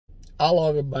Hello,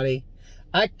 everybody.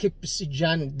 I keep see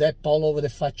Johnny Depp all over the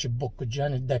Facebook of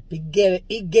Johnny Depp. He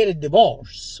get a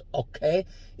divorce, okay?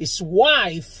 His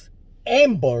wife,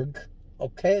 Amberg,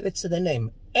 okay? That's the name.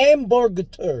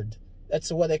 Amberg Third.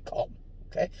 That's what they call him,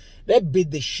 okay? They beat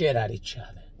the shit out of each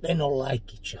other. They don't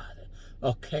like each other,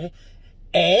 okay?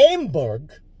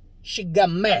 Amberg, she got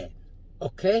mad,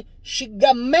 okay? She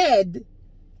got mad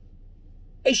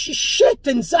and she shit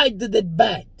inside the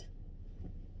bed.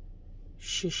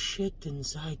 She shit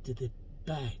inside the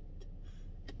bed.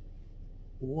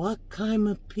 What kind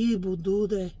of people do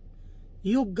that?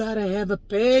 You gotta have a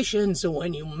patience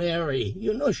when you marry.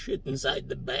 You don't shit inside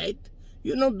the bed.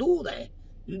 You don't do that.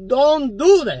 You don't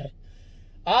do that.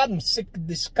 I'm sick,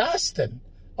 disgusting.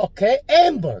 Okay,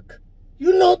 Amberg,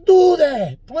 you don't do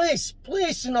that. Please,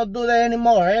 please, not do that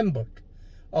anymore, Amberg.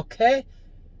 Okay?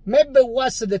 Maybe it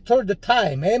was the third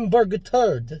time, Amberg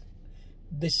Third.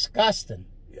 Disgusting.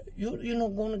 You're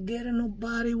not gonna get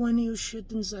nobody when you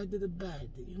shit inside the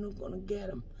bed. You're not gonna get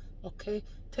them, okay?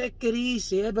 Take it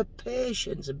easy, have a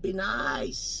patience, be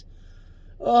nice.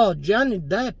 Oh, Johnny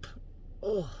Depp.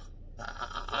 Oh,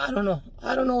 I don't know.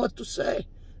 I don't know what to say.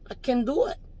 I can't do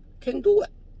it. Can't do it.